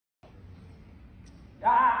No.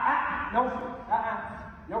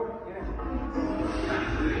 Nope. Get in.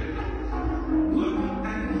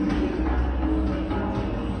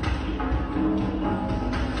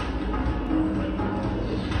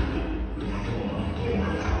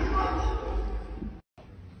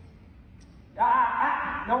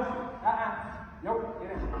 No. Nope.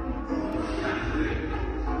 Get in.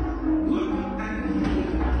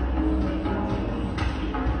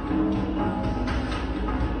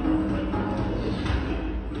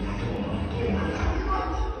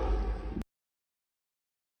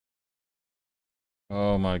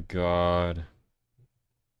 Oh my god.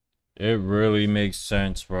 It really makes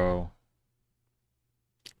sense, bro.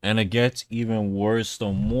 And it gets even worse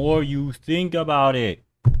the more you think about it.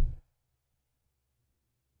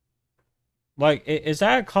 Like, is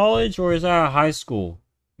that college or is that high school?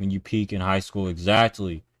 When you peak in high school,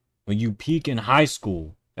 exactly. When you peak in high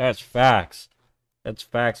school, that's facts. That's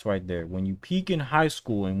facts right there. When you peak in high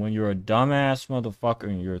school and when you're a dumbass motherfucker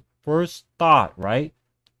and your first thought, right?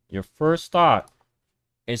 Your first thought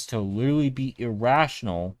is to literally be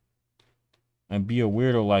irrational and be a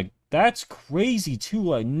weirdo. Like, that's crazy too.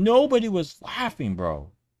 Like, nobody was laughing,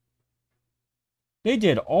 bro. They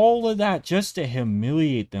did all of that just to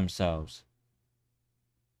humiliate themselves.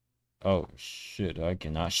 Oh shit, I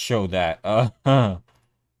cannot show that.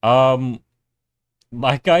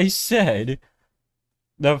 Like I said,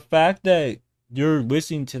 the fact that you're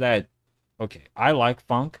listening to that, okay, I like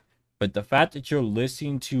funk, but the fact that you're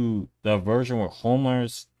listening to the version with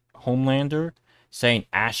Homelander saying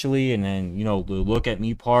Ashley and then, you know, the look at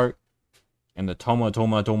me part and the Toma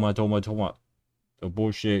Toma Toma Toma Toma, the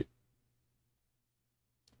bullshit.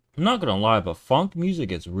 I'm not gonna lie, but funk music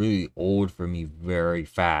gets really old for me very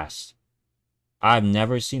fast. I've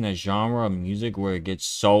never seen a genre of music where it gets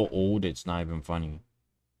so old it's not even funny.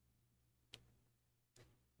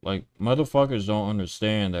 Like, motherfuckers don't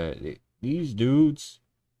understand that these dudes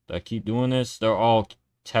that keep doing this, they're all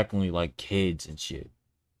technically like kids and shit.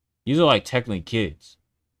 These are like technically kids.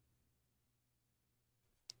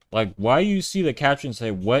 Like, why you see the caption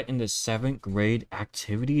say, what in the 7th grade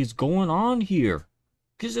activity is going on here?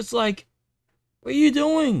 Because it's like, what are you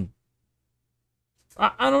doing?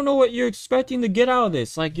 I don't know what you're expecting to get out of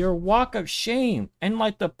this. Like, your walk of shame. And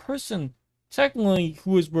like the person technically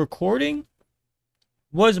who was recording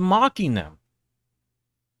was mocking them.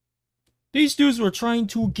 These dudes were trying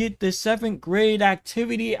to get the 7th grade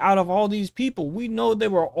activity out of all these people. We know they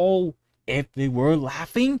were all, if they were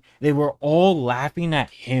laughing, they were all laughing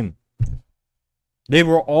at him. They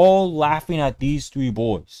were all laughing at these 3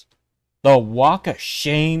 boys. The walk of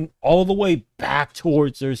shame all the way back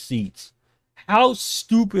towards their seats. How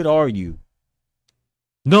stupid are you?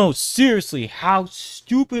 No, seriously, how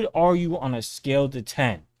stupid are you on a scale to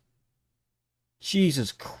 10?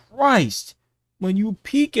 Jesus Christ. When you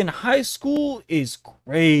peak in high school is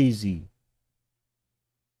crazy.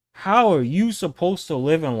 How are you supposed to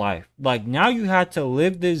live in life? Like, now you had to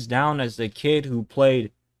live this down as the kid who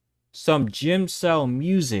played some gym cell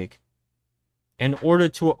music in order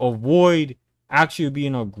to avoid actually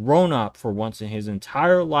being a grown-up for once in his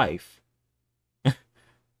entire life.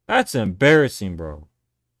 That's embarrassing, bro.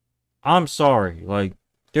 I'm sorry. Like,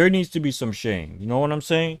 there needs to be some shame. You know what I'm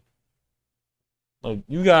saying? Like,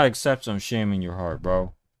 you gotta accept some shame in your heart,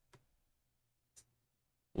 bro.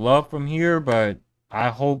 Love from here, but I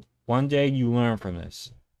hope one day you learn from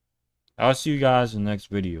this. I'll see you guys in the next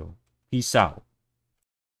video. Peace out.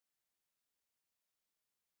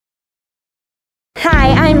 Hi,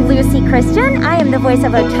 I'm Lucy Christian. I am the voice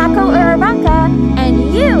of Otako Uraraka,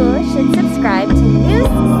 and you should subscribe to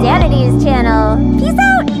Neusxanity's channel. Peace out!